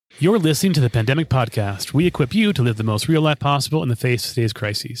You're listening to the Pandemic Podcast. We equip you to live the most real life possible in the face of today's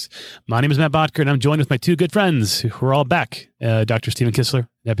crises. My name is Matt Botker, and I'm joined with my two good friends who are all back. Dr. Stephen Kissler,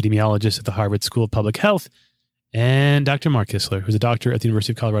 an epidemiologist at the Harvard School of Public Health, and Dr. Mark Kissler, who's a doctor at the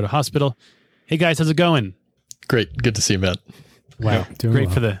University of Colorado Hospital. Hey guys, how's it going? Great. Good to see you, Matt. Wow.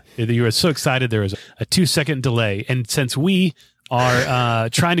 Great well. You were so excited. There was a 2-second delay. And since we are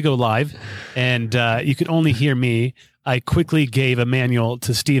trying to go live and you could only hear me, I quickly gave a manual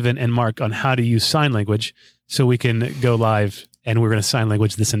to Stephen and Mark on how to use sign language so we can go live, and we're going to sign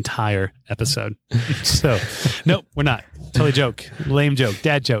language this entire episode. So, nope, we're not. Totally joke. Lame joke.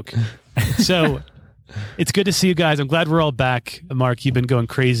 Dad joke. So, it's good to see you guys. I'm glad we're all back. Mark, you've been going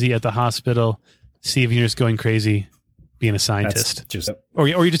crazy at the hospital. Steve, you're just going crazy being a scientist. Or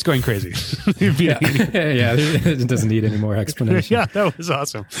you're just going crazy. Yeah, it doesn't need any more explanation. Yeah, that was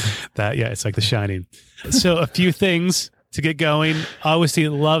awesome. It's like The Shining. So a few things to get going. Obviously,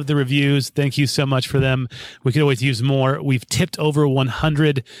 love the reviews. Thank you so much for them. We could always use more. We've tipped over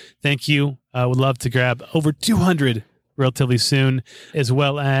 100. Thank you. Would love to grab over 200 relatively soon, as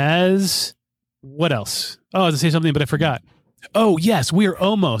well as what else? Oh, I was going to say something, but I forgot. Oh, yes, we are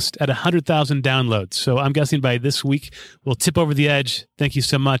almost at 100,000 downloads. So I'm guessing by this week, we'll tip over the edge. Thank you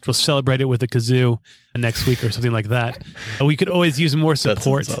so much. We'll celebrate it with a kazoo next week or something like that. We could always use more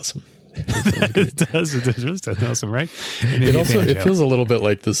support. That's awesome. It does. It's awesome, right? It feels a little bit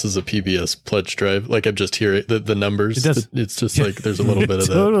like this is a PBS pledge drive. Like I'm just hearing the numbers. It does. It's just like there's a little bit of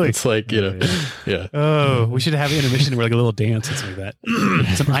totally. that. It's like, yeah. Oh, we should have an intermission where like a little dance or something like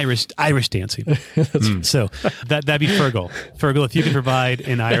that. Some Irish dancing. So that'd be Fergal. Fergal, if you can provide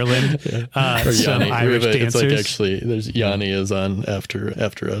in Ireland some Irish dancers. It's like actually, there's Yanni is on after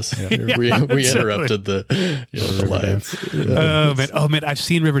us. Yeah. We interrupted the live. Oh man, I've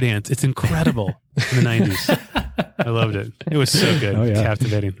seen Riverdance. It's incredible in the 90s. I loved it. It was so good. Oh, yeah.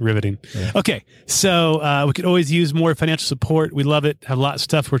 Captivating, riveting. Yeah. Okay, so we could always use more financial support. We love it. Have a lot of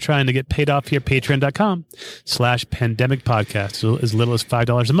stuff we're trying to get paid off here. Patreon.com/pandemic podcast. So as little as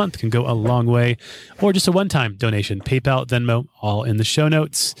 $5 a month can go a long way, or just a one-time donation. PayPal, Venmo, all in the show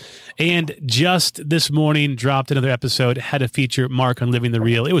notes. And just this morning, dropped another episode, had a feature Mark on Living the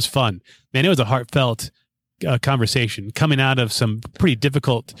Real. It was fun. Man, it was a heartfelt conversation coming out of some pretty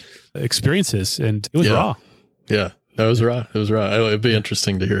difficult experiences, and it was raw. Yeah, that was raw. It was raw. It'd be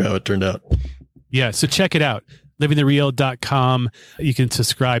interesting to hear how it turned out. Yeah, so check it out. livingthereal.com. You can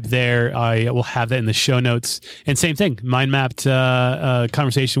subscribe there. I will have that in the show notes. And same thing, mind mapped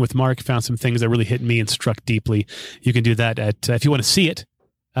conversation with Mark. Found some things that really hit me and struck deeply. You can do that at if you want to see it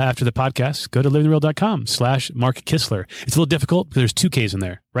after the podcast, go to livingthereal.com/Mark Kissler. It's a little difficult because there's 2 Ks in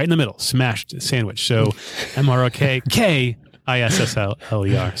there, right in the middle, smashed sandwich. So MROKKISSLER.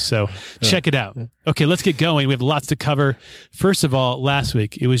 So check it out. Okay, let's get going. We have lots to cover. First of all, last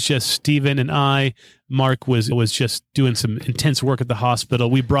week, it was just Stephen and I. Mark was just doing some intense work at the hospital.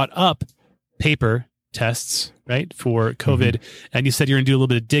 We brought up paper tests, right, for COVID. And you said you're going to do a little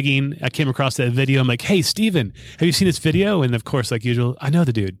bit of digging. I came across that video. I'm like, hey, Stephen, have you seen this video? And of course, like usual, I know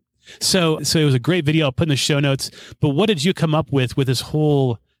the dude. So it was a great video. I'll put in the show notes. But what did you come up with this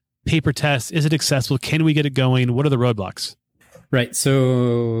whole paper test? Is it accessible? Can we get it going? What are the roadblocks? Right.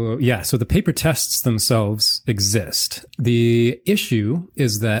 So the paper tests themselves exist. The issue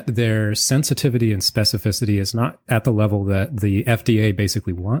is that their sensitivity and specificity is not at the level that the FDA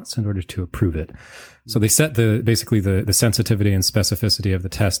basically wants in order to approve it. So they set the sensitivity and specificity of the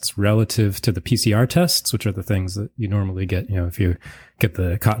tests relative to the PCR tests, which are the things that you normally get. You know, if you get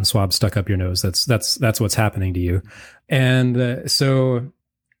the cotton swab stuck up your nose, that's what's happening to you. And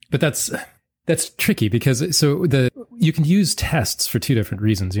but that's tricky because you can use tests for 2 different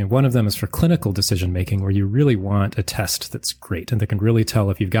reasons. You know, one of them is for clinical decision making, where you really want a test that's great and that can really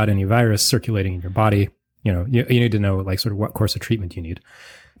tell if you've got any virus circulating in your body. You know, you need to know like sort of what course of treatment you need.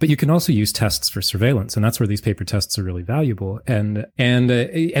 But you can also use tests for surveillance, and that's where these paper tests are really valuable. And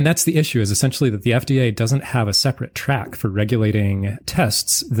that's the issue, is essentially that the FDA doesn't have a separate track for regulating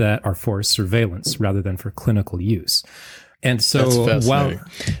tests that are for surveillance rather than for clinical use. And so,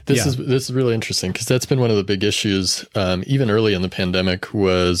 this is really interesting, because that's been one of the big issues, even early in the pandemic,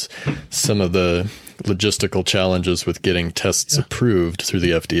 was some of the logistical challenges with getting tests approved through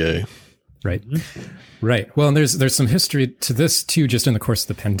the FDA. Right. Right. Well, and there's some history to this too, just in the course of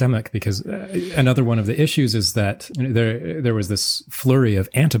the pandemic, because another one of the issues is that there was this flurry of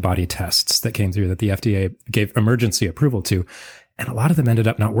antibody tests that came through that the FDA gave emergency approval to. And a lot of them ended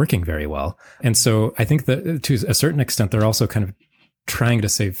up not working very well. And so I think that to a certain extent, they're also kind of trying to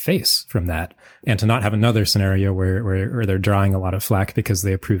save face from that, and to not have another scenario where they're drawing a lot of flack because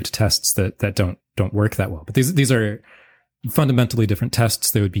they approved tests that don't work that well. But these are fundamentally different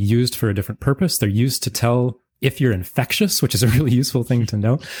tests. They would be used for a different purpose. They're used to tell if you're infectious, which is a really useful thing to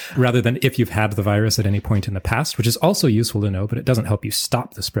know, rather than if you've had the virus at any point in the past, which is also useful to know, but it doesn't help you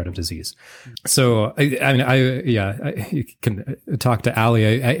stop the spread of disease. So, you can talk to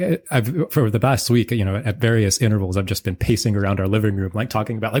Ali. I've for the past week, at various intervals, I've just been pacing around our living room, like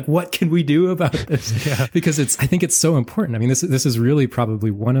talking about, like, what can we do about this? Yeah. Because I think it's so important. I mean, this is really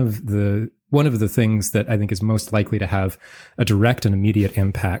probably one of the things that I think is most likely to have a direct and immediate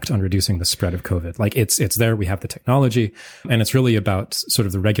impact on reducing the spread of COVID. Like it's there, we have the technology, and it's really about sort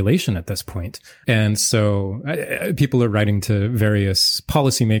of the regulation at this point. And so people are writing to various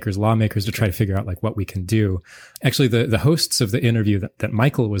policymakers, lawmakers to try to figure out like what we can do. Actually, the hosts of the interview that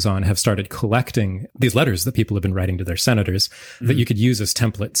Michael was on have started collecting these letters that people have been writing to their senators that you could use as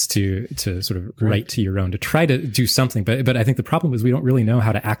templates to sort of write to your own to try to do something. But I think the problem is we don't really know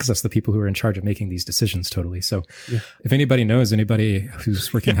how to access the people who are in charge of making these decisions totally. So if anybody knows anybody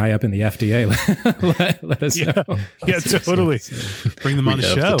who's working high up in the FDA, let us know. Yeah, totally. Bring them on the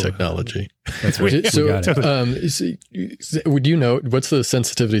show. The technology. That's right. So, would you know what's the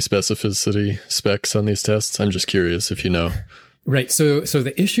sensitivity specificity specs on these tests? I'm just curious if you know. Right. So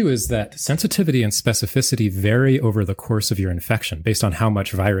the issue is that sensitivity and specificity vary over the course of your infection based on how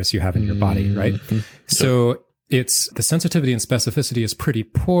much virus you have in your body, right? So it's the sensitivity and specificity is pretty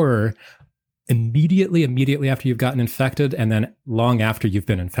poor immediately after you've gotten infected and then long after you've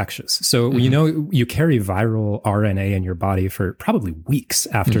been infectious. So you carry viral RNA in your body for probably weeks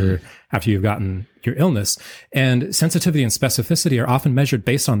after you've gotten your illness. And sensitivity and specificity are often measured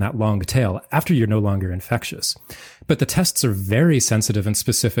based on that long tail after you're no longer infectious. But the tests are very sensitive and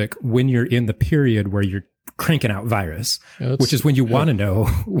specific when you're in the period where you're cranking out virus, which is when you want to know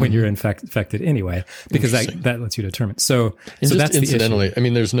when you're infected anyway, because that lets you determine. So that's incidentally, the issue. I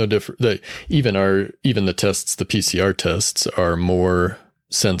mean, there's no different. Even the tests, the PCR tests are more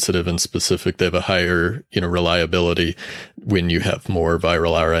sensitive and specific. They have a higher, reliability when you have more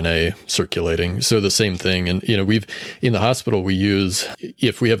viral RNA circulating. So the same thing. And, we've in the hospital, we use,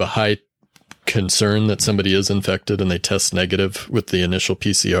 if we have a high concern that somebody is infected and they test negative with the initial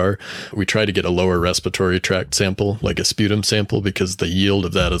PCR, we try to get a lower respiratory tract sample, like a sputum sample, because the yield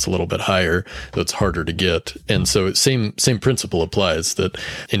of that is a little bit higher, so it's harder to get. And so same principle applies, that,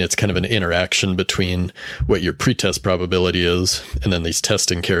 and it's kind of an interaction between what your pretest probability is and then these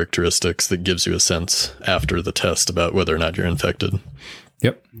testing characteristics that gives you a sense after the test about whether or not you're infected.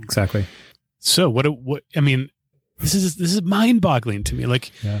 Yep, exactly. So what I mean, this is mind-boggling to me.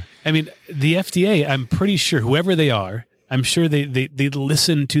 I mean, the FDA, I'm pretty sure whoever they are, I'm sure they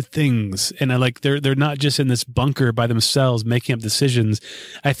listen to things, and they're not just in this bunker by themselves making up decisions.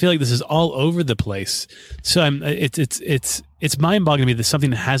 I feel like this is all over the place. So it's mind-boggling to me that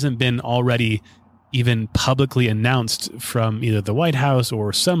something hasn't been already even publicly announced from either the White House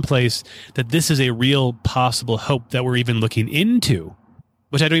or someplace that this is a real possible hope that we're even looking into,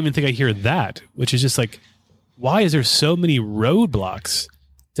 which I don't even think I hear that, which is just like, why is there so many roadblocks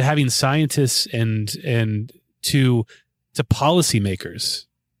to having scientists and to policymakers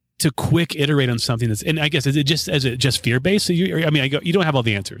to quick iterate on something that's, and I guess is it just fear based? So you don't have all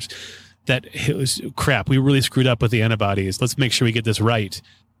the answers. That it was crap. We really screwed up with the antibodies. Let's make sure we get this right.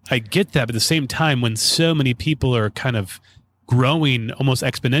 I get that, but at the same time, when so many people are kind of growing almost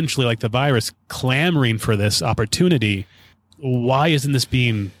exponentially like the virus, clamoring for this opportunity, why isn't this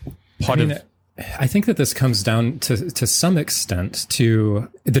being part of? I think that this comes down to some extent to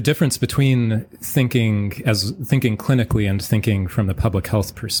the difference between thinking clinically and thinking from the public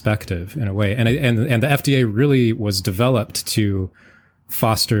health perspective in a way. And the FDA really was developed to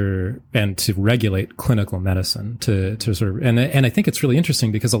foster and to regulate clinical medicine to sort of, and I think it's really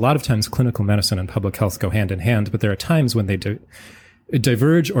interesting because a lot of times clinical medicine and public health go hand in hand, but there are times when they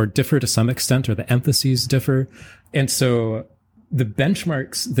diverge or differ to some extent, or the emphases differ. And so the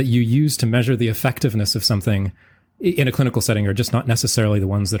benchmarks that you use to measure the effectiveness of something in a clinical setting are just not necessarily the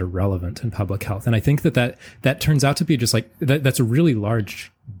ones that are relevant in public health. And I think that turns out to be just like that's a really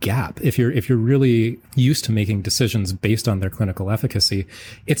large gap. If you're really used to making decisions based on their clinical efficacy,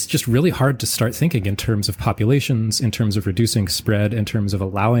 it's just really hard to start thinking in terms of populations, in terms of reducing spread, in terms of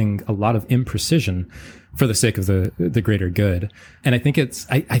allowing a lot of imprecision for the sake of the greater good. And I think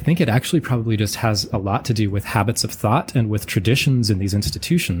it actually probably just has a lot to do with habits of thought and with traditions in these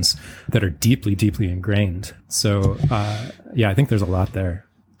institutions that are deeply, deeply ingrained. So, I think there's a lot there.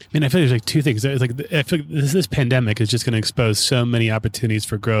 I mean, I feel there's like two things. I feel like this pandemic is just going to expose so many opportunities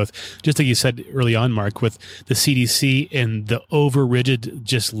for growth. Just like you said early on, Mark, with the CDC and the over rigid,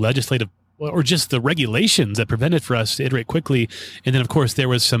 just legislative or just the regulations that prevented for us to iterate quickly. And then, of course, there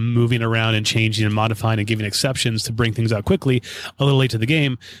was some moving around and changing and modifying and giving exceptions to bring things out quickly a little late to the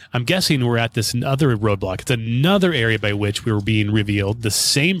game. I'm guessing we're at this other roadblock. It's another area by which we were being revealed the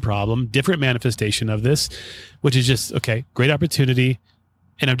same problem, different manifestation of this, which is just, okay, great opportunity.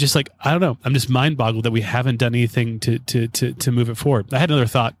 And I'm just like, I don't know. I'm just mind boggled that we haven't done anything to move it forward. I had another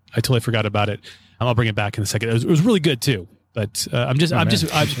thought. I totally forgot about it. I'll bring it back in a second. It was really good too. But I'm just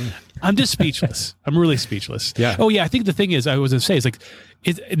speechless. I'm really speechless. Yeah. Oh yeah. I think the thing is, I was going to say is like,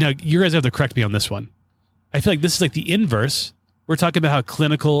 now you guys have to correct me on this one. I feel like this is like the inverse. We're talking about how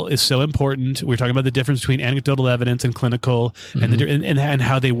clinical is so important. We're talking about the difference between anecdotal evidence and clinical, and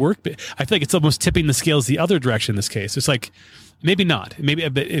how they work. I feel like it's almost tipping the scales the other direction in this case. It's like, maybe not, maybe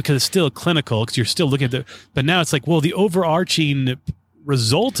because it's still clinical because you're still looking at but now it's like, well, the overarching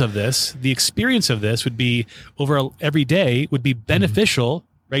result of this, the experience of this would be over every day would be beneficial,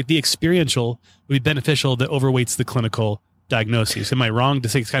 right? The experiential would be beneficial that overweights the clinical diagnosis. Am I wrong to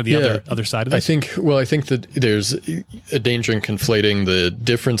say it's kind of the other side of this? I think that there's a danger in conflating the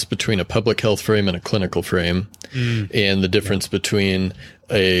difference between a public health frame and a clinical frame, and the difference between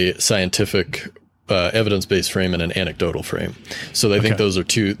a scientific evidence-based frame and an anecdotal frame. So I think those are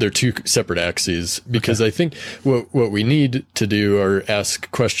two separate axes, because I think what we need to do are ask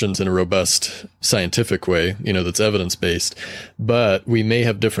questions in a robust scientific way, that's evidence-based, but we may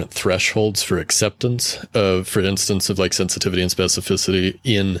have different thresholds for acceptance of, for instance, of like sensitivity and specificity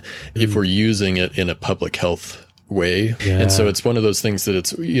if we're using it in a public health way. Yeah. And so it's one of those things that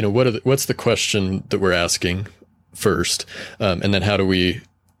it's, what's the question that we're asking first? And then how do we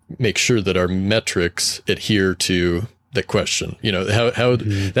make sure that our metrics adhere to the question? How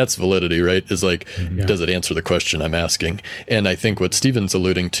that's validity, right? Is like, does it answer the question I'm asking? And I think what Stephen's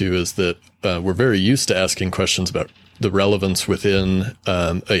alluding to is that we're very used to asking questions about the relevance within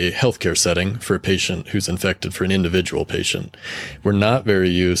a healthcare setting for a patient who's infected, for an individual patient. We're not very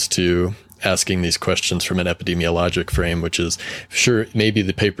used to asking these questions from an epidemiologic frame, which is, sure, maybe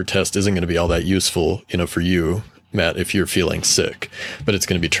the paper test isn't going to be all that useful, for you, Matt, if you're feeling sick, but it's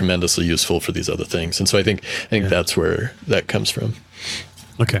going to be tremendously useful for these other things. And so I think that's where that comes from.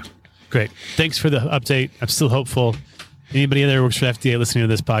 Okay, great. Thanks for the update. I'm still hopeful. Anybody there who works for FDA listening to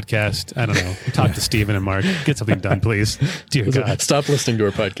this podcast, I don't know, talk to Stephen and Mark. Get something done, please. Dear God. Stop listening to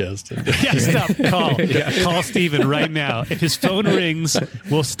our podcast. Stop. Call Stephen right now. If his phone rings,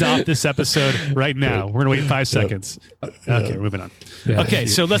 we'll stop this episode right now. We're going to wait 5 seconds. Okay, we're moving on. Okay,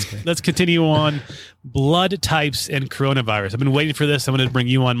 so let's continue on. Blood types and coronavirus. I've been waiting for this. I'm going to bring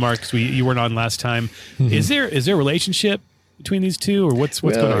you on, Mark, because you weren't on last time. Is there a relationship between these two, or what's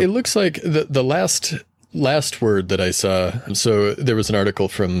going on? It looks like the last word that I saw, so there was an article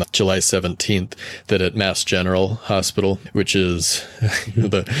from July 17th that at Mass General Hospital, which is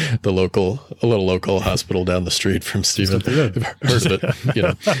a little local hospital down the street from Stephen. I've heard of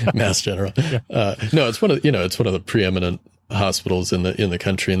it, Mass General. No, it's one of the preeminent hospitals in the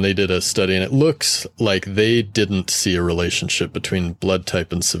country, and they did a study, and it looks like they didn't see a relationship between blood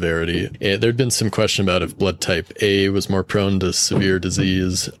type and severity. There'd been some question about if blood type A was more prone to severe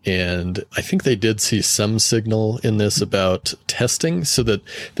disease, and I think they did see some signal in this about testing, so that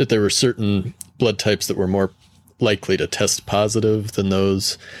there were certain blood types that were more likely to test positive than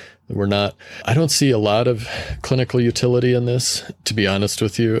those We're not, I don't see a lot of clinical utility in this, to be honest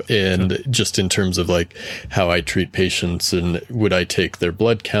with you. And just in terms of like how I treat patients and would I take their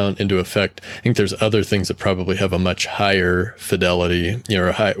blood count into effect? I think there's other things that probably have a much higher fidelity, you know,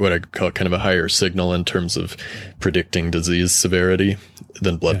 a high, what I call kind of a higher signal in terms of predicting disease severity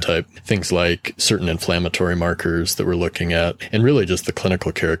than blood type. Things like certain inflammatory markers that we're looking at, and really just the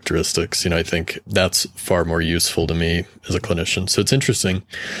clinical characteristics. You know, I think that's far more useful to me as a clinician. So it's interesting.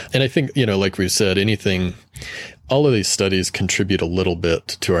 And I think, you know, like we said, all of these studies contribute a little bit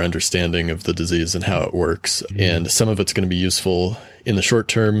to our understanding of the disease and how it works. And some of it's going to be useful in the short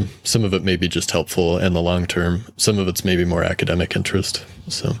term. Some of it may be just helpful in the long term. Some of it's maybe more academic interest.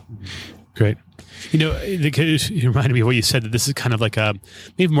 So great. You know, it reminded me of what you said, that this is kind of like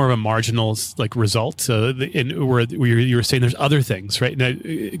maybe more of a marginal like result. And where you were saying there's other things, right?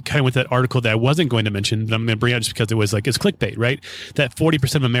 And kind of with that article that I wasn't going to mention, but I'm going to bring out just because it was like, it's clickbait, right? That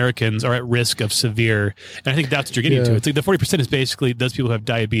 40% of Americans are at risk of severe, and I think that's what you're getting to. It's like the 40% is basically those people who have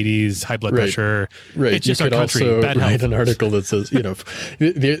diabetes, high blood pressure. Right. It's just you our could country, also bad write health. an article that says, you know,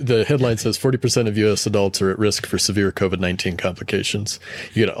 the headline says 40% of U.S. adults are at risk for severe COVID-19 complications.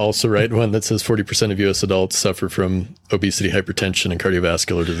 You could also write one that says 40% of U.S. adults suffer from obesity, hypertension, and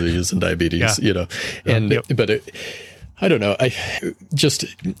cardiovascular disease and diabetes, you know, and, but I don't know. I just,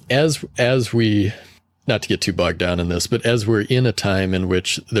 as we not to get too bogged down in this, but as we're in a time in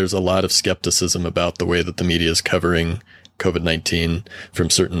which there's a lot of skepticism about the way that the media is covering COVID-19 from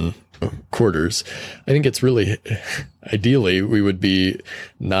certain quarters, I think it's really, ideally, we would be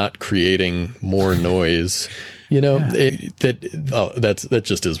not creating more noise. That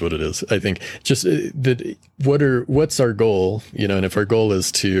just is what it is. I think just that what's our goal, and if our goal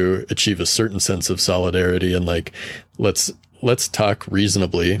is to achieve a certain sense of solidarity and like, let's talk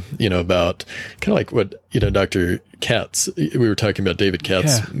reasonably, about kind of like what, Dr. Katz, we were talking about David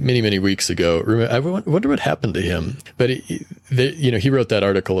Katz many, many weeks ago. I wonder what happened to him, but he wrote that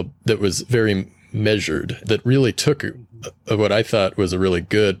article that was very measured, that really took what I thought was a really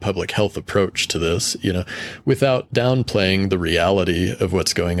good public health approach to this, without downplaying the reality of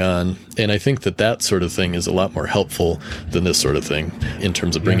what's going on. And I think that sort of thing is a lot more helpful than this sort of thing in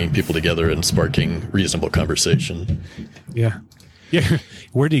terms of bringing people together and sparking reasonable conversation. Yeah.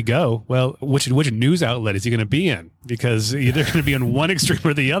 Where do you go? Well, which news outlet is he going to be in? Because they're going to be on one extreme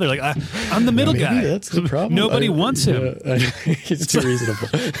or the other. Like, I'm the middle guy. That's the problem. Nobody wants him. He's too reasonable.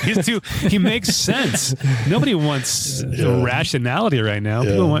 He makes sense. Nobody wants rationality right now.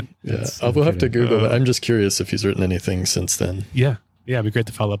 People want. Yeah. We'll have to Google it. I'm just curious if he's written anything since then. Yeah. It'd be great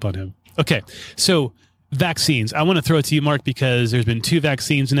to follow up on him. Okay. So, vaccines. I want to throw it to you, Mark, because there's been 2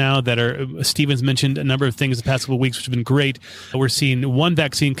 vaccines now that are, Stephen's mentioned a number of things the past couple of weeks, which have been great. We're seeing 1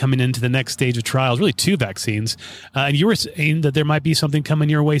 vaccine coming into the next stage of trials, really 2 vaccines. And you were saying that there might be something coming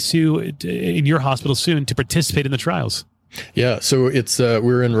your way soon, in your hospital soon, to participate in the trials. Yeah, so it's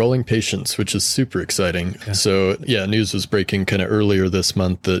we're enrolling patients, which is super exciting. Yeah. So news was breaking kind of earlier this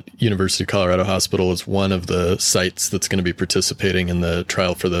month that University of Colorado Hospital is one of the sites that's going to be participating in the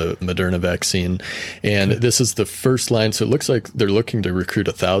trial for the Moderna vaccine. And this is the first line. So it looks like they're looking to recruit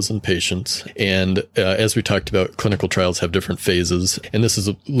 1,000 patients. And as we talked about, clinical trials have different phases. And this is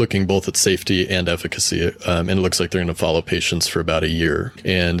looking both at safety and efficacy. And it looks like they're going to follow patients for about a year.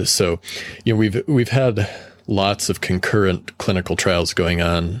 And so, we've had lots of concurrent clinical trials going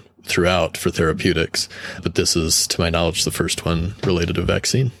on throughout for therapeutics, but this is, to my knowledge, the first one related to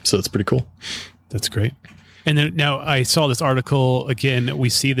vaccine. So it's pretty cool. That's great. And then now I saw this article again. We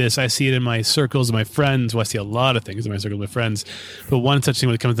see this. I see it in my circles of my friends. Well, I see a lot of things in my circle of my friends. But one such thing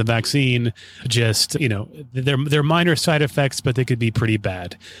when it comes to the vaccine, just, they're minor side effects, but they could be pretty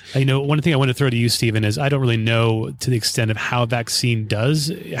bad. One thing I want to throw to you, Stephen, is I don't really know to the extent of how a vaccine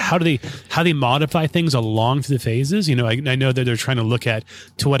does. How they modify things along through the phases. I know that they're trying to look at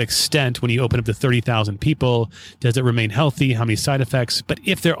to what extent when you open up to 30,000 people, does it remain healthy? How many side effects? But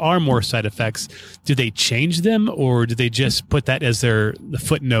if there are more side effects, do they change them, or do they just put that as the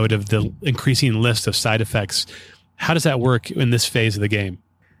footnote of the increasing list of side effects? How does that work in this phase of the game?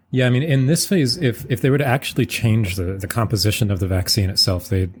 Yeah, in this phase, if they were to actually change the composition of the vaccine itself,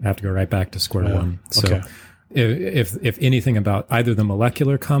 they'd have to go right back to square one. So if anything about either the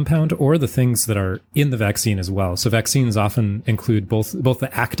molecular compound or the things that are in the vaccine as well. So vaccines often include both the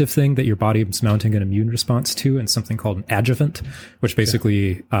active thing that your body is mounting an immune response to and something called an adjuvant, which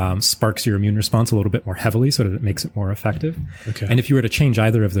basically sparks your immune response a little bit more heavily so that it makes it more effective. Okay. And if you were to change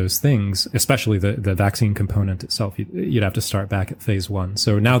either of those things, especially the vaccine component itself, you'd have to start back at phase 1.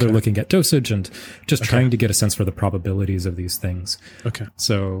 So now they're looking at dosage and just trying to get a sense for the probabilities of these things. Okay.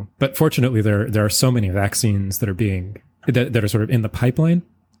 So, but fortunately, there are so many vaccines that are sort of in the pipeline.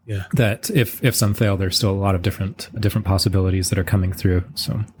 Yeah. That if some fail, there's still a lot of different possibilities that are coming through.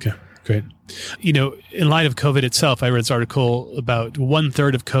 So great. In light of COVID itself, I read this article about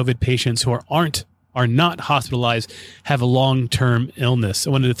 1/3 of COVID patients who are not hospitalized have a long-term illness.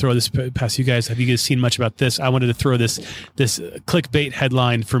 I wanted to throw this past you guys. Have you guys seen much about this? I wanted to throw this clickbait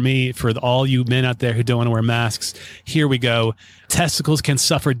headline for all you men out there who don't want to wear masks. Here we go. Testicles can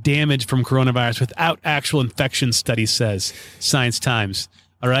suffer damage from coronavirus without actual infection, study says. Science Times.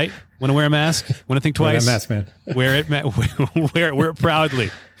 All right? Want to wear a mask? Want to think twice? Wear a mask, man. Wear it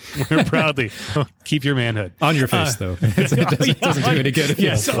proudly. Wear it proudly. Keep your manhood. On your face, though. It doesn't do any good.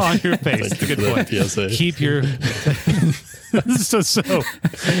 Yes, on your face. That's a good point. PSA. Keep your... So,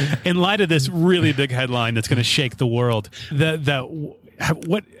 in light of this really big headline that's going to shake the world,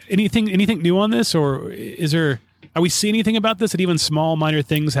 anything new on this? Or are we seeing anything about this, that even small, minor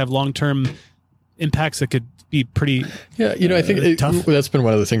things have long-term impacts that could be pretty I think tough? That's been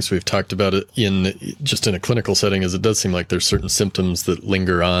one of the things we've talked about it in a clinical setting, is it does seem like there's certain symptoms that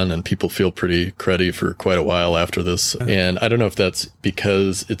linger on and people feel pretty cruddy for quite a while after this. And I don't know if that's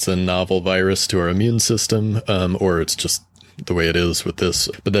because it's a novel virus to our immune system, or it's just the way it is with this,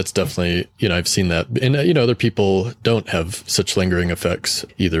 but that's definitely, I've seen that. And, other people don't have such lingering effects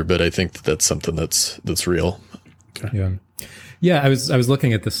either, but I think that's something that's real. Okay. Yeah. Yeah, I was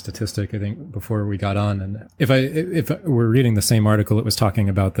looking at this statistic, I think, before we got on, and if we're reading the same article, it was talking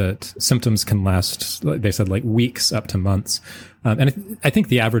about that symptoms can last, they said, like weeks up to months. And I think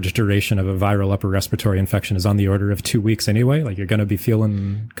the average duration of a viral upper respiratory infection is on the order of 2 weeks anyway. Like you're going to be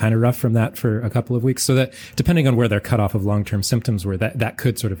feeling kind of rough from that for a couple of weeks. So that depending on where they're cut off of long-term symptoms, where that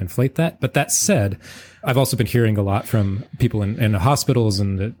could sort of inflate that. But that said, I've also been hearing a lot from people in hospitals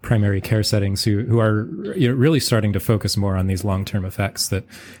and the primary care settings who are really starting to focus more on these long-term effects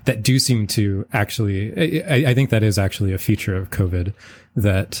that do seem to actually, I think that is actually a feature of COVID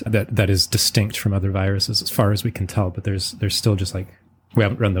that is distinct from other viruses as far as we can tell, but there's still just like, we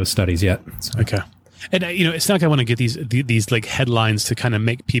haven't run those studies yet. So. Okay. And, it's not like I want to get these like headlines to kind of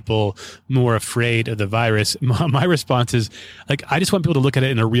make people more afraid of the virus. My response is like, I just want people to look at it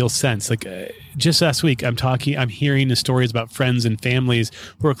in a real sense. Like just last week, I'm hearing the stories about friends and families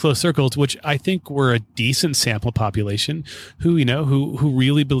who are close circles, which I think were a decent sample population who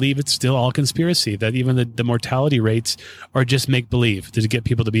really believe it's still all conspiracy, that even the mortality rates are just make believe to get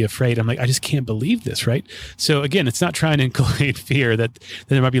people to be afraid. I'm like, I just can't believe this. Right. So again, it's not trying to inculcate fear that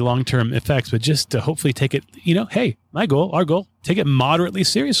there might be long-term effects, but just to hopefully take it, hey, our goal, take it moderately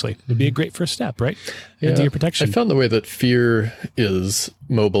seriously would be a great first step, right? Into your protection. I found the way that fear is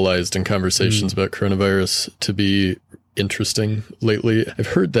mobilized in conversations about coronavirus to be interesting lately. I've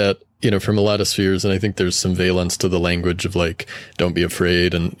heard that, from a lot of spheres, and I think there's some valence to the language of like, don't be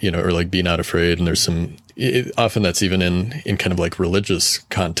afraid and, or like be not afraid. And there's some, often that's even in kind of like religious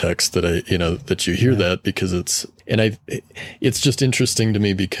context that that you hear that because it's just interesting to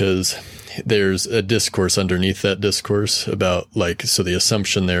me because there's a discourse underneath that discourse about like, so the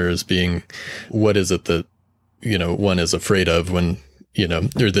assumption there is being, what is it that, one is afraid of when,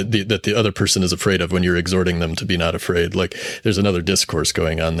 or that the other person is afraid of when you're exhorting them to be not afraid. Like there's another discourse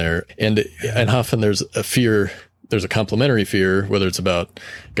going on there. And often there's a fear, there's a complementary fear, whether it's about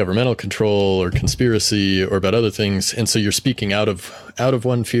governmental control or conspiracy or about other things. And so you're speaking out of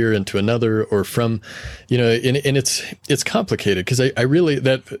one fear into another or from, and it's complicated because I really,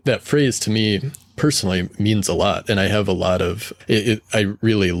 that phrase to me personally means a lot. And I have a lot of it. I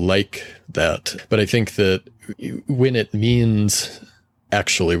really like that. But I think that when it means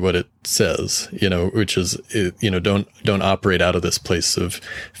actually what it says, which is, don't operate out of this place of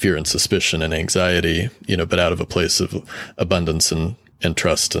fear and suspicion and anxiety, but out of a place of abundance and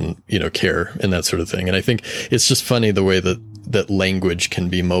trust and, care and that sort of thing. And I think it's just funny the way that language can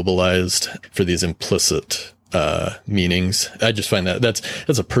be mobilized for these implicit meanings. I just find that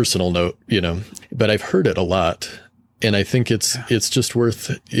that's a personal note, but I've heard it a lot. And I think it's just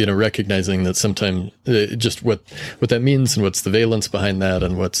worth, recognizing that sometimes just what that means and what's the valence behind that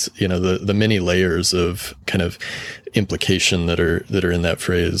and what's, the many layers of kind of implication that are in that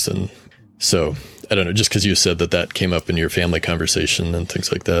phrase. And so I don't know, just because you said that came up in your family conversation and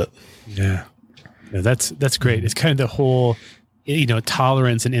things like that. Yeah. No, that's great. It's kind of the whole,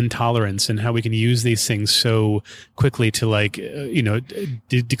 tolerance and intolerance and how we can use these things so quickly to like,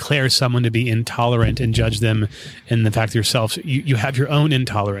 declare someone to be intolerant and judge them in the fact yourself. You have your own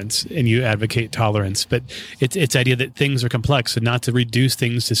intolerance and you advocate tolerance, but it's idea that things are complex and not to reduce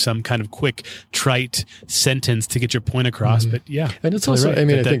things to some kind of quick, trite sentence to get your point across. But yeah. And it's also, right.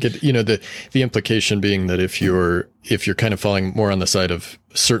 I think the implication being that if you're kind of falling more on the side of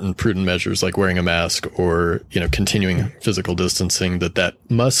certain prudent measures like wearing a mask or, continuing physical distancing, that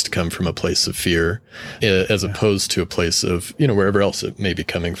must come from a place of fear as opposed to a place of, wherever else it may be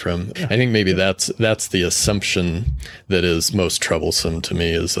coming from. Yeah. I think maybe that's the assumption that is most troublesome to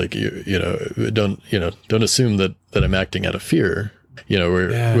me is like, don't assume that I'm acting out of fear.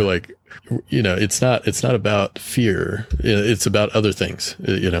 We're like, it's not about fear. It's about other things,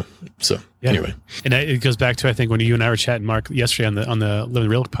 so anyway. And it goes back to, I think when you and I were chatting, Mark, yesterday on the Living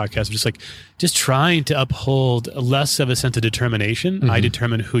Real podcast, just trying to uphold less of a sense of determination. Mm-hmm. I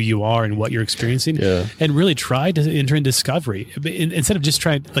determine who you are and what you're experiencing, and really try to enter in discovery instead of just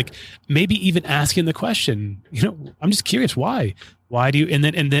trying, like maybe even asking the question, I'm just curious why do you, and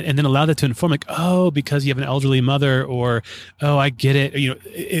then allow that to inform like, oh, because you have an elderly mother or, oh, I get it.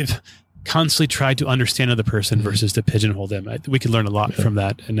 If constantly try to understand another person versus to pigeonhole them. We could learn a lot from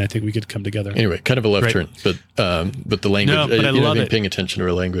that, and I think we could come together. Anyway, kind of a left turn, but the language, no, but I love it. Paying attention to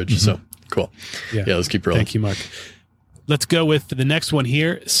our language. Mm-hmm. So cool. Yeah, let's keep rolling. Thank you, Mark. Let's go with the next one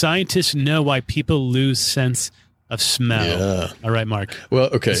here. Scientists know why people lose sense of smell. Yeah. All right, Mark. Well,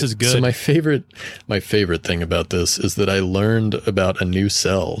 okay. This is good. So my favorite thing about this is that I learned about a new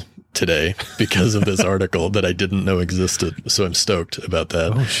cell today because of this article that I didn't know existed. So I'm stoked about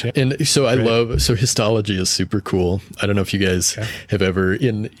that. Oh, shit. And so so histology is super cool. I don't know if you guys have ever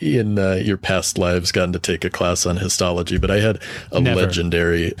in your past lives gotten to take a class on histology, but I had a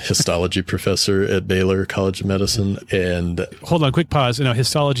legendary histology professor at Baylor College of Medicine. And hold on, quick pause.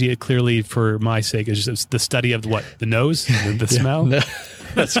 Histology, clearly for my sake, is just the study of what? The nose? The smell? No.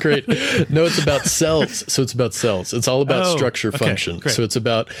 That's great. No, it's about cells. So it's about cells. It's all about structure function. Great. So it's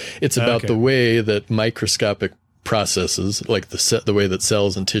about the way that microscopic processes, like the way that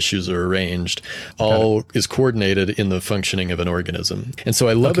cells and tissues are arranged, all is coordinated in the functioning of an organism. And so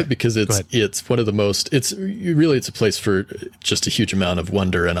I love it because it's one of the most, it's a place for just a huge amount of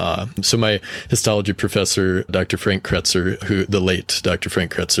wonder and awe. So my histology professor, Dr. Frank Kretzer, the late Dr.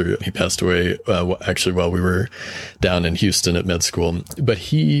 Frank Kretzer, he passed away actually while we were down in Houston at med school, but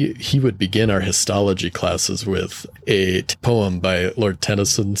he would begin our histology classes with a poem by Lord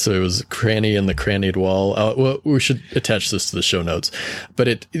Tennyson. So it was Cranny and the Crannied Wall. We should attach this to the show notes,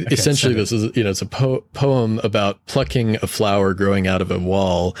 but essentially this is, it's a poem about plucking a flower growing out of a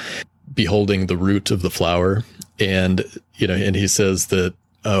wall, beholding the root of the flower. And, and he says that,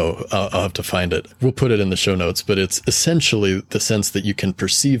 I'll have to find it. We'll put it in the show notes, but it's essentially the sense that you can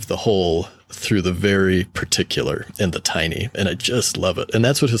perceive the whole through the very particular and the tiny. And I just love it. And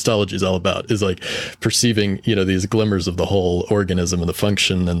that's what histology is all about, is like perceiving, these glimmers of the whole organism and the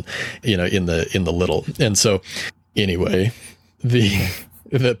function and, in the little. And so anyway,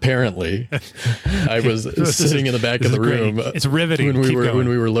 apparently I was sitting in the back of the room. It's riveting. When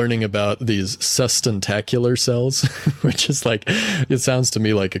we were learning about these sustentacular cells, which is like, it sounds to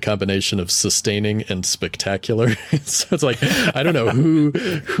me like a combination of sustaining and spectacular. So it's like, I don't know who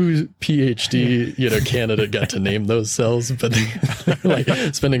PhD, candidate got to name those cells, but they're like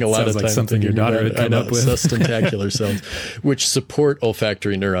spending a lot of time. Like something your daughter had come up with. Sustentacular cells, which support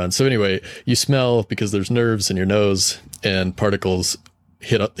olfactory neurons. So anyway, you smell because there's nerves in your nose and particles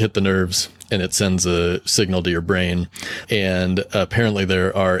hit the nerves and it sends a signal to your brain. And apparently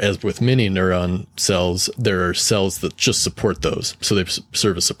there are, as with many neuron cells, there are cells that just support those. So they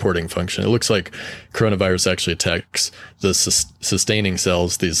serve a supporting function. It looks like coronavirus actually attacks the sustaining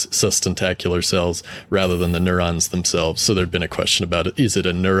cells, these sustentacular cells, rather than the neurons themselves. So there'd been a question about it. Is it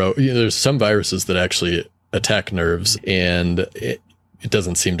a there's some viruses that actually attack nerves, and it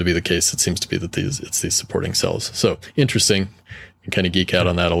doesn't seem to be the case. It seems to be that it's these supporting cells. So interesting. And kind of geek out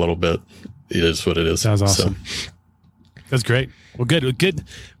on that a little bit. It is what it is. Sounds awesome. So. That's great. Well, good.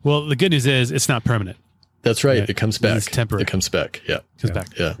 Well, the good news is it's not permanent. That's right. Yeah. It comes back. It's temporary. It comes back. Yeah.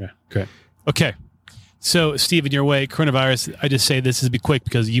 Yeah. Great. Okay. So, Steve, in your way, coronavirus, I just say this is be quick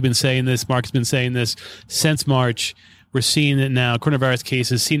because you've been saying this, Mark's been saying this since March. We're seeing that now coronavirus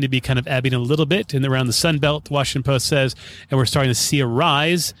cases seem to be kind of ebbing a little bit around the Sun Belt, the Washington Post says, and we're starting to see a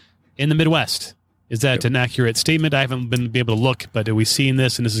rise in the Midwest. Is that an accurate statement? I haven't been able to look, but are we seeing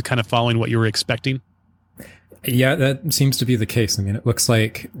this, and this is kind of following what you were expecting? Yeah, that seems to be the case. I mean, it looks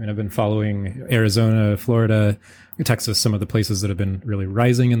like I've been following Arizona, Florida, Texas, some of the places that have been really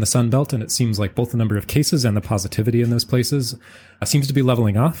rising in the Sun Belt, and it seems like both the number of cases and the positivity in those places seems to be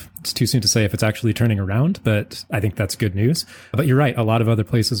leveling off. It's too soon to say if it's actually turning around, but I think that's good news. But you're right, a lot of other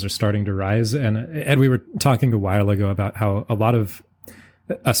places are starting to rise, and we were talking a while ago about how a lot of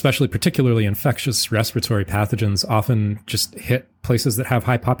particularly infectious respiratory pathogens often just hit places that have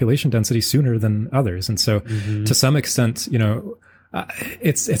high population density sooner than others. And so to some extent,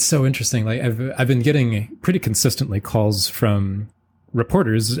 it's so interesting. Like I've been getting pretty consistently calls from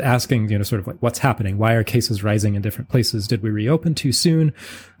reporters asking, sort of like, what's happening? Why are cases rising in different places? Did we reopen too soon?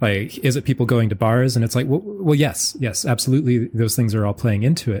 Like, is it people going to bars? And it's like, well, yes, absolutely. Those things are all playing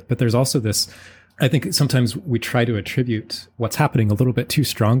into it. But there's also this, I think sometimes we try to attribute what's happening a little bit too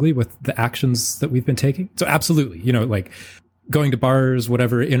strongly with the actions that we've been taking. So absolutely, like going to bars,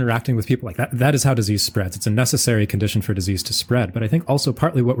 whatever, interacting with people like that, that is how disease spreads. It's a necessary condition for disease to spread. But I think also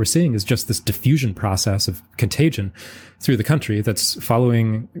partly what we're seeing is just this diffusion process of contagion through the country that's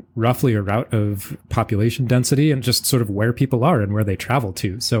following roughly a route of population density and just sort of where people are and where they travel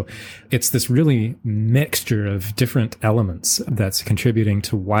to. So it's this really mixture of different elements that's contributing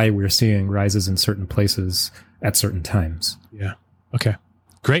to why we're seeing rises in certain places at certain times. Yeah. Okay.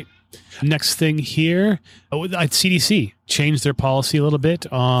 Great. Next thing here, CDC changed their policy a little bit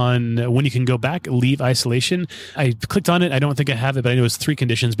on when you can go back, leave isolation. I clicked on it. I don't think I have it, but I know it's 3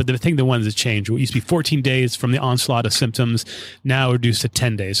 conditions. But the ones that changed, it used to be 14 days from the onslaught of symptoms, now reduced to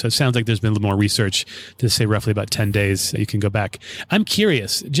 10 days. So it sounds like there's been a little more research to say roughly about 10 days you can go back. I'm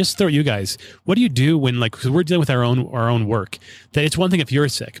curious, just throw you guys, what do you do when, because we're dealing with our own work, that it's one thing if you're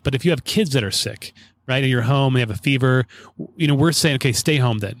sick, but if you have kids that are sick, right, in your home, they have a fever, we're saying, okay, stay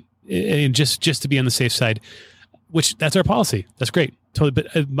home then. and just to be on the safe side, which that's our policy. That's great. Totally.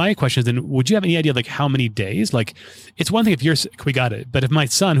 But my question is then, would you have any idea like how many days? Like, it's one thing if you're sick, we got it. But if my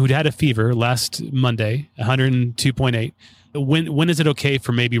son who'd had a fever last Monday, 102.8, when is it okay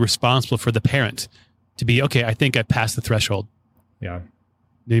for maybe responsible for the parent to be, okay, I think I passed the threshold? Yeah.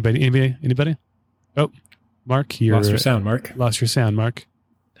 Anybody? Oh, Mark, you lost your sound, Mark. Lost your sound, Mark.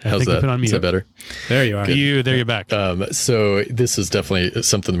 How's that? Is that better? There you are. You're back. So this is definitely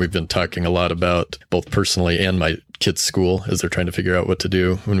something we've been talking a lot about, both personally and my kids' school, as they're trying to figure out what to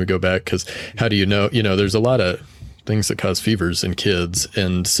do when we go back. Because how do you know? There's a lot of things that cause fevers in kids.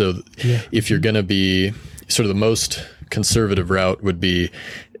 And so if you're going to be sort of the most conservative route would be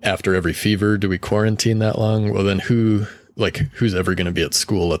after every fever, do we quarantine that long? Well, then who's ever going to be at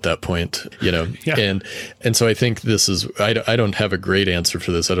school at that point, Yeah. And so I think this is, I don't have a great answer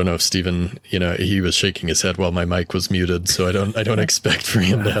for this. I don't know if Stephen, he was shaking his head while my mic was muted. So I don't expect for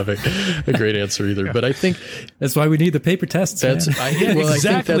him to have a great answer either, but I think that's why we need the paper tests. I think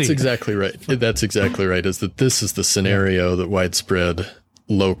that's exactly right. That's exactly right. Is that this is the scenario that widespread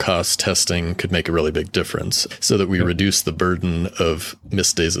low-cost testing could make a really big difference, so that we reduce the burden of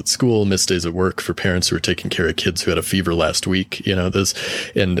missed days at school, missed days at work for parents who are taking care of kids who had a fever last week. That's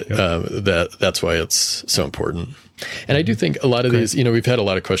why it's so important. And I do think a lot of these, we've had a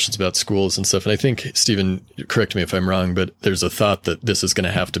lot of questions about schools and stuff. And I think, Stephen, correct me if I'm wrong, but there's a thought that this is going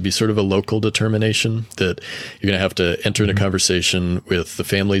to have to be sort of a local determination, that you're going to have to enter into conversation with the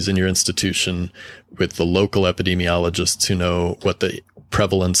families in your institution, with the local epidemiologists who know what the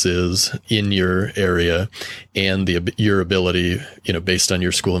prevalence is in your area, and your ability, based on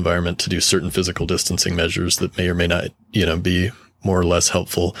your school environment, to do certain physical distancing measures that may or may not, be more or less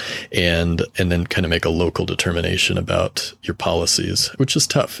helpful, and then kind of make a local determination about your policies, which is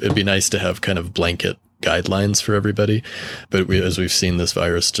tough. It'd be nice to have kind of blanket guidelines for everybody, but as we've seen, this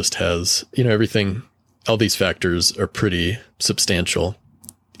virus just has, everything, all these factors are pretty substantial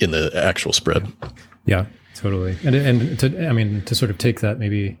in the actual spread. Yeah. Totally. And to sort of take that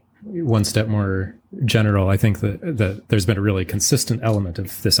maybe one step more general, I think that there's been a really consistent element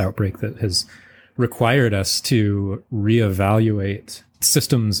of this outbreak that has required us to reevaluate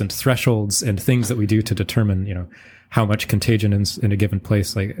systems and thresholds and things that we do to determine, how much contagion is in a given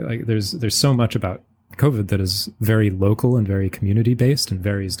place. Like there's so much about COVID that is very local and very community based and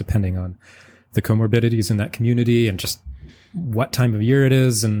varies depending on the comorbidities in that community and just what time of year it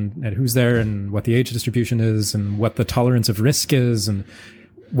is and who's there and what the age distribution is and what the tolerance of risk is and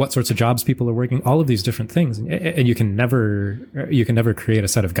what sorts of jobs people are working, all of these different things. And you can never create a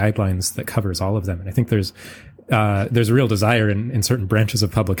set of guidelines that covers all of them. And I think there's a real desire in certain branches of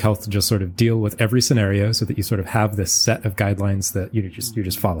public health to just sort of deal with every scenario so that you sort of have this set of guidelines that you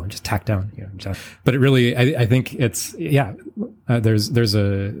just follow and just tack down. But it really, I think it's, there's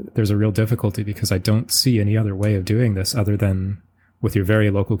a real difficulty because I don't see any other way of doing this other than with your very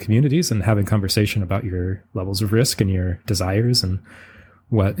local communities and having conversation about your levels of risk and your desires and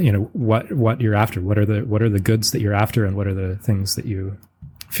what you're after. What are the goods that you're after and what are the things that you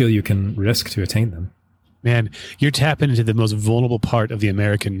feel you can risk to attain them? Man, you're tapping into the most vulnerable part of the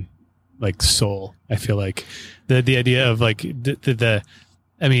American soul. I feel like the idea of I think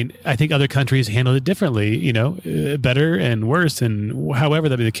other countries handle it differently, better and worse and however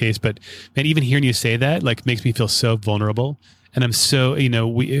that be the case. But man, even hearing you say that makes me feel so vulnerable. And I'm so,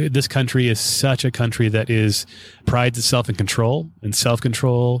 this country is such a country that prides itself in control and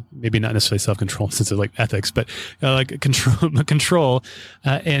self-control, maybe not necessarily self-control since it's ethics, but control.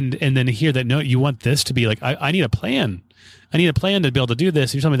 And then to hear that, no, you want this to be I need a plan. I need a plan to be able to do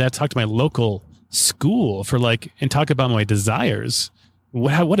this. You're telling me that, talk to my local school for and talk about my desires.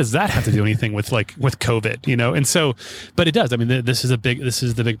 What does that have to do anything with COVID, And so, but it does. This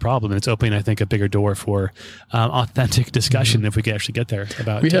is the big problem, and it's opening, I think, a bigger door for authentic discussion if we could actually get there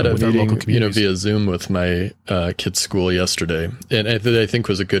about. We had a meeting, via Zoom with my kids' school yesterday, and I think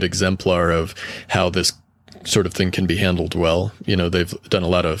was a good exemplar of how this sort of thing can be handled well. They've done a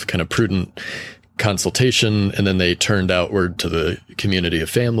lot of kind of prudent consultation, and then they turned outward to the community of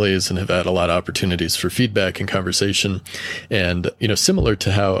families and have had a lot of opportunities for feedback and conversation. And, similar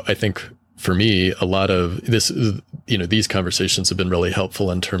to how I think for me, a lot of this, these conversations have been really helpful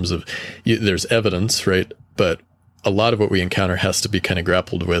in terms of there's evidence, right? But a lot of what we encounter has to be kind of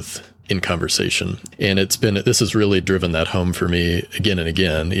grappled with in conversation. And this has really driven that home for me again and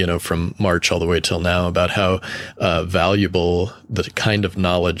again, from March all the way till now, about how valuable the kind of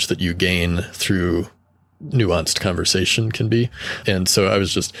knowledge that you gain through nuanced conversation can be. And so I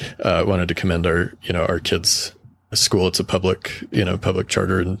was just wanted to commend our kids' school. It's a public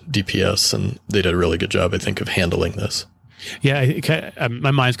charter and DPS, and they did a really good job, I think, of handling this. Yeah,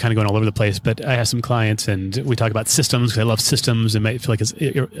 my mind's kind of going all over the place, but I have some clients and we talk about systems because I love systems and might feel like it's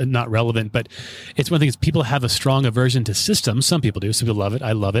not relevant, but it's one thing is people have a strong aversion to systems. Some people do. Some people love it.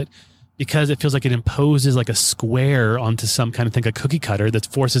 I love it because it feels like it imposes like a square onto some kind of thing, a cookie cutter that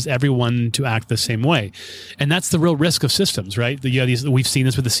forces everyone to act the same way. And that's the real risk of systems, right? We've seen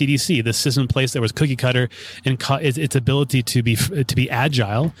this with the CDC. The system in place that was cookie cutter and its ability to be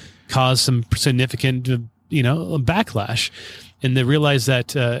agile caused some significant backlash. And they realize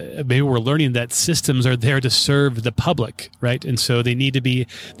that maybe we're learning that systems are there to serve the public, right? And so they need to be.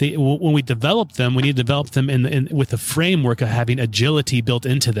 When we develop them, we need to develop them with a framework of having agility built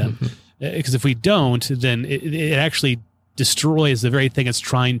into them. Because if we don't, then it actually destroys the very thing it's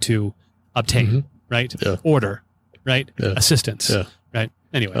trying to obtain, right? Yeah. Order, right? Yeah. Assistance, right?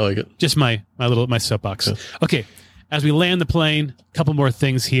 Anyway, I like it. Just my soapbox. Yeah. Okay. As we land the plane, a couple more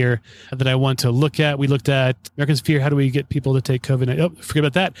things here that I want to look at. We looked at Americans fear. How do we get people to take COVID? Oh, forget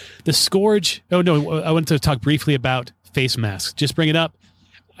about that. The scourge. Oh, no. I want to talk briefly about face masks. Just bring it up.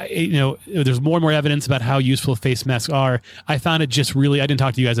 There's more and more evidence about how useful face masks are. I found it just really, I didn't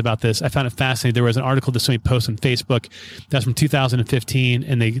talk to you guys about this. I found it fascinating. There was an article that somebody posted on Facebook that's from 2015,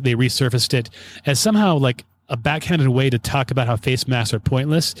 and they resurfaced it as somehow like a backhanded way to talk about how face masks are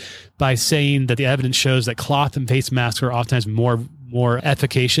pointless by saying that the evidence shows that cloth and face masks are oftentimes more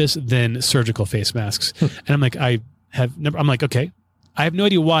efficacious than surgical face masks. And I'm like, okay, I have no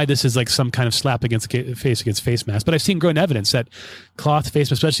idea why this is like some kind of slap against face masks, but I've seen growing evidence that cloth face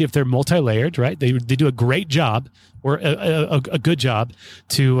masks, especially if they're multi-layered, right? They do a great job or a good job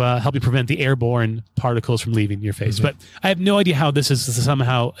to help you prevent the airborne particles from leaving your face. But I have no idea how this is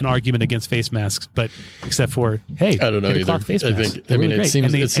somehow an argument against face masks, but except for, hey, I don't know either. Cloth face masks. It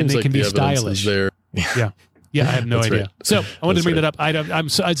seems they like can the be stylish. Is there. Yeah, I have no idea. Right. So I wanted to bring that up.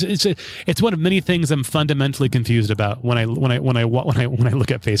 It's one of many things I'm fundamentally confused about when I look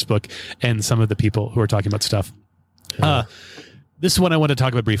at Facebook and some of the people who are talking about stuff. This is one I want to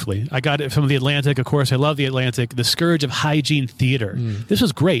talk about briefly. I got it from The Atlantic. Of course, I love The Atlantic. The Scourge of Hygiene Theater. This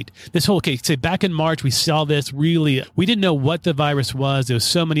was great. Back in March, we saw this really. We didn't know what the virus was. There was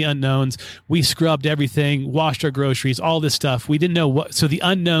so many unknowns. We scrubbed everything, washed our groceries, all this stuff. We didn't know what. So the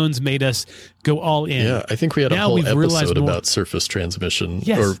unknowns made us go all in. Yeah, I think we had a whole episode about surface transmission,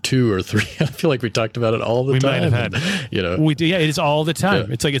 or 2 or 3. I feel like we talked about it all the time. We might have had. We do. Yeah, it is all the time.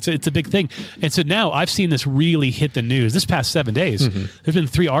 Yeah. It's like it's a big thing. And so now I've seen this really hit the news this past 7 days. There's been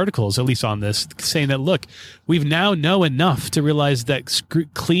 3 articles, at least on this, saying that, look, we've now know enough to realize that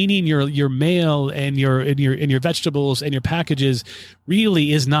cleaning your mail and your vegetables and your packages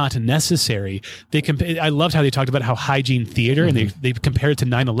really is not necessary. I loved how they talked about how hygiene theater, and they compared it to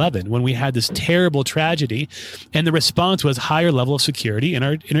 9/11 when we had this terrible tragedy, and the response was higher level of security in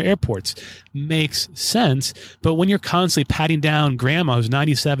our airports. Makes sense, but when you're constantly patting down grandma who's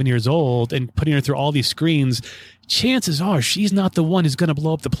 97 years old and putting her through all these screens, chances are she's not the one who's going to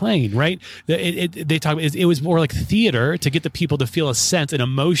blow up the plane, right? It was more like theater to get the people to feel an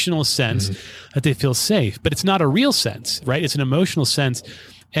emotional sense that they feel safe, but it's not a real sense, right? It's an emotional sense.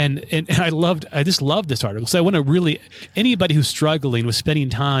 And I just loved this article. So I want to really, anybody who's struggling with spending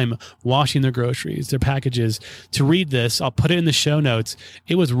time washing their groceries, their packages, to read this. I'll put it in the show notes.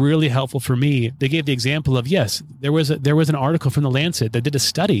 It was really helpful for me. They gave the example of, yes, there was an article from the Lancet that did a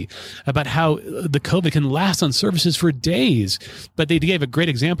study about how the COVID can last on surfaces for days. But they gave a great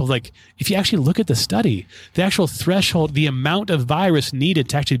example. Like, if you actually look at the study, the actual threshold, the amount of virus needed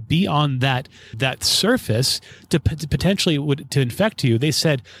to actually be on that surface to potentially to infect you, they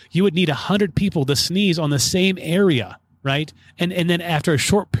said you would need 100 people to sneeze on the same area, right? And then after a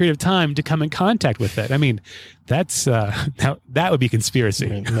short period of time to come in contact with it. I mean, that's that would be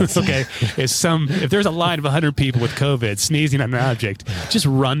conspiracy. Okay, if there's a line of 100 people with COVID sneezing on an object, just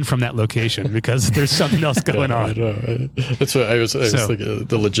run from that location because there's something else going on. I know. That's what I was thinking.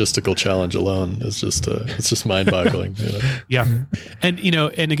 The logistical challenge alone is just mind-boggling. Yeah, and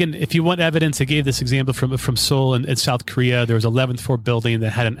again, if you want evidence, I gave this example from Seoul in South Korea. There was 11th floor building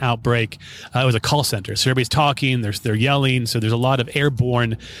that had an outbreak. It was a call center, so everybody's talking. They're yelling. So there's a lot of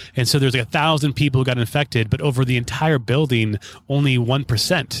airborne, and so there's like 1,000 people who got infected, but over the entire building, only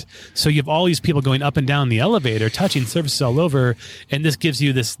 1%. So you have all these people going up and down the elevator, touching surfaces all over, and this gives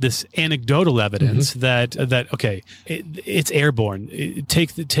you this anecdotal evidence that okay, it's airborne.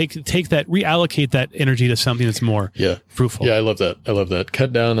 Take that, reallocate that energy to something that's more fruitful. Yeah, I love that.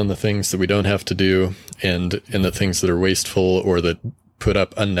 Cut down on the things that we don't have to do, and the things that are wasteful or that put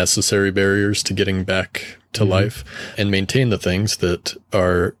up unnecessary barriers to getting back to life, and maintain the things that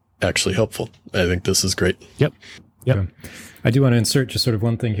are actually helpful. I think this is great. Yep. Yeah. I do want to insert just sort of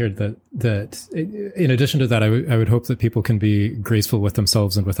one thing here that in addition to that, I would hope that people can be graceful with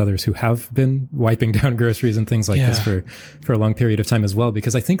themselves and with others who have been wiping down groceries and things like this for a long period of time as well.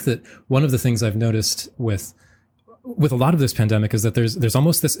 Because I think that one of the things I've noticed with a lot of this pandemic is that there's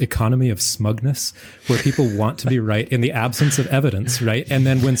almost this economy of smugness where people want to be right in the absence of evidence, right? And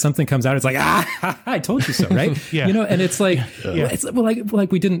then when something comes out, it's like, I told you so, right? Yeah. You know, and it's like, it's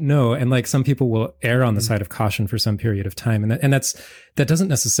like we didn't know. And like some people will err on the side of caution for some period of time. And that doesn't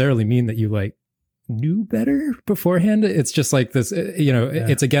necessarily mean that you like knew better beforehand. It's just like this,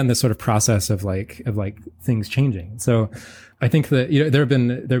 it's again, this sort of process of like things changing. So I think that, there have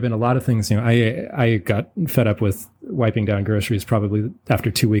been a lot of things, I got fed up with wiping down groceries probably after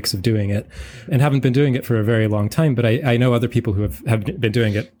 2 weeks of doing it and haven't been doing it for a very long time. But I know other people who have been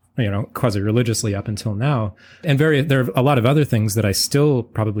doing it, quasi religiously up until now. And there are a lot of other things that I still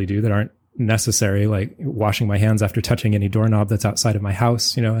probably do that aren't necessary, like washing my hands after touching any doorknob that's outside of my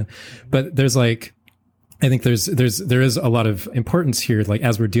house, but there's like, I think there is a lot of importance here, like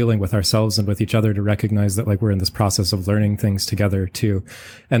as we're dealing with ourselves and with each other, to recognize that like we're in this process of learning things together too.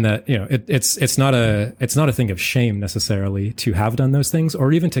 And that, it's not a thing of shame necessarily to have done those things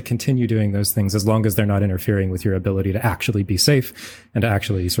or even to continue doing those things as long as they're not interfering with your ability to actually be safe and to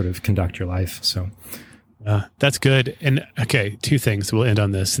actually sort of conduct your life. So. That's good. And okay, two things. We'll end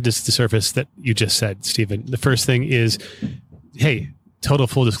on this. Just the surface that you just said, Stephen. The first thing is, hey, total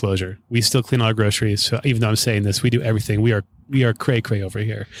full disclosure. We still clean all our groceries. So even though I'm saying this, we do everything. We are cray over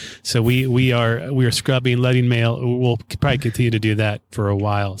here. So we are scrubbing, letting mail. We'll probably continue to do that for a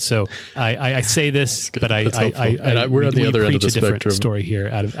while. So I say this, but we're on the other end of the spectrum. Story here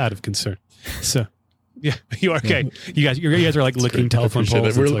out of concern. So. Yeah, you are okay. You guys are like licking telephone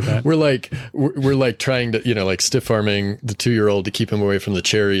poles. We're like trying to, like stiff arming the 2-year-old to keep him away from the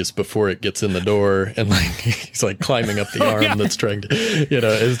cherries before it gets in the door, and like he's like climbing up the arm that's trying to,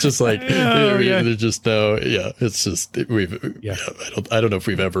 it's just like there's just no, it's just I don't know if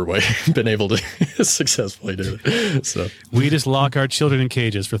we've ever been able to successfully do it. So we just lock our children in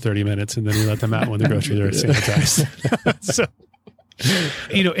cages for 30 minutes and then we let them out when the groceries are sanitized. So.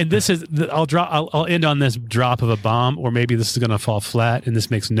 And this is, I'll end on this drop of a bomb, or maybe this is going to fall flat and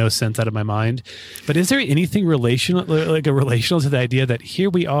this makes no sense out of my mind. But is there anything relational to the idea that here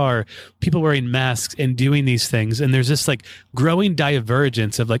we are, people wearing masks and doing these things, and there's this like growing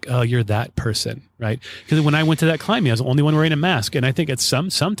divergence of like, oh, you're that person, right? Because when I went to that climbing, I was the only one wearing a mask. And I think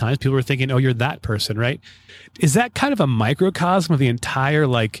sometimes people were thinking, oh, you're that person, right? Is that kind of a microcosm of the entire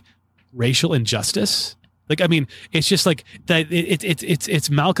like racial injustice? Like, I mean, it's just like that. It's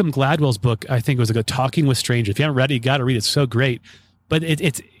Malcolm Gladwell's book. I think it was like Talking with Strangers. If you haven't read it, you got to read it. It's so great. But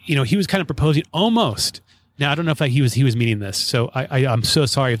it's he was kind of proposing almost. Now I don't know if he was meaning this. So I'm so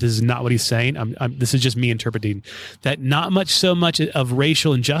sorry if this is not what he's saying. This is just me interpreting that. Not so much of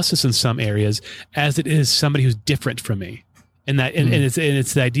racial injustice in some areas as it is somebody who's different from me. And that, and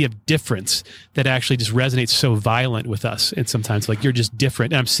it's the idea of difference that actually just resonates so violent with us. And sometimes like you're just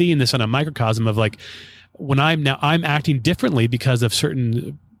different. And I'm seeing this on a microcosm of like. When I'm acting differently because of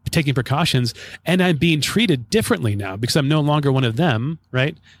certain taking precautions, and I'm being treated differently now because I'm no longer one of them,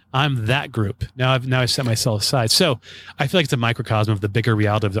 right? I'm that group. Now I've set myself aside. So I feel like it's a microcosm of the bigger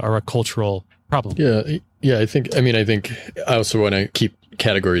reality of our cultural problem. Yeah. I think I also want to keep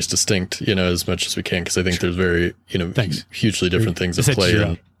categories distinct, as much as we can, because I think there's very, hugely different things at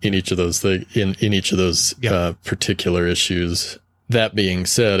play in each of those particular issues. That being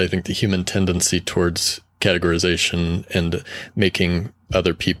said, I think the human tendency towards categorization and making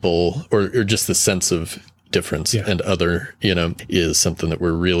other people, or just the sense of difference and other, is something that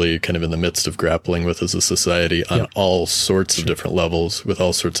we're really kind of in the midst of grappling with as a society on all sorts of different levels, with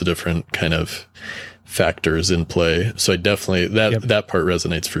all sorts of different kind of factors in play. So I definitely, that part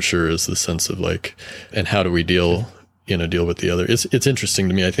resonates for sure, is the sense of like, and how do we deal with the other? It's interesting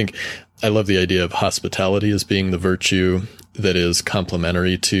to me. I think I love the idea of hospitality as being the virtue that is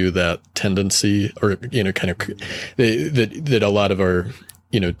complementary to that tendency, or, kind of that a lot of our,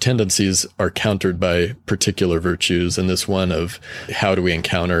 tendencies are countered by particular virtues. And this one of how do we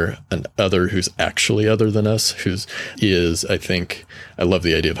encounter an other who's actually other than us, I think I love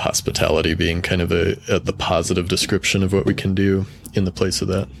the idea of hospitality being kind of the positive description of what we can do in the place of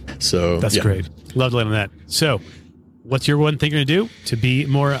that. So that's great. Love to land on that. So what's your one thing you're going to do to be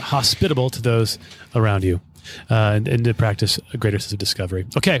more hospitable to those around you? And to practice a greater sense of discovery.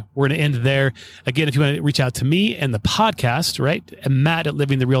 Okay, we're going to end there. Again, if you want to reach out to me and the podcast, right?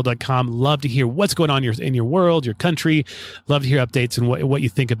 Matt@livingthereal.com. Love to hear what's going on in your world, your country. Love to hear updates and what you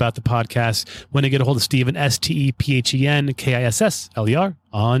think about the podcast. Want to get a hold of Stephen, StephenKissler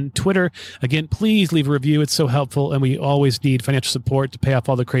on Twitter. Again, please leave a review. It's so helpful, and we always need financial support to pay off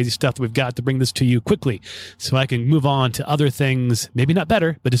all the crazy stuff that we've got to bring this to you quickly so I can move on to other things, maybe not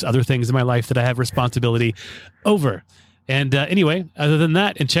better, but just other things in my life that I have responsibility over. And anyway, other than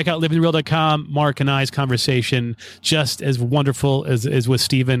that, and check out livingthereal.com. Mark and I's conversation, just as wonderful as with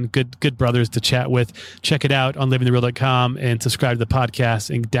Stephen. Good brothers to chat with. Check it out on livingthereal.com and subscribe to the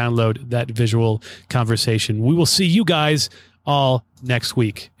podcast and download that visual conversation. We will see you guys all next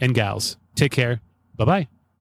week. And gals, take care. Bye-bye.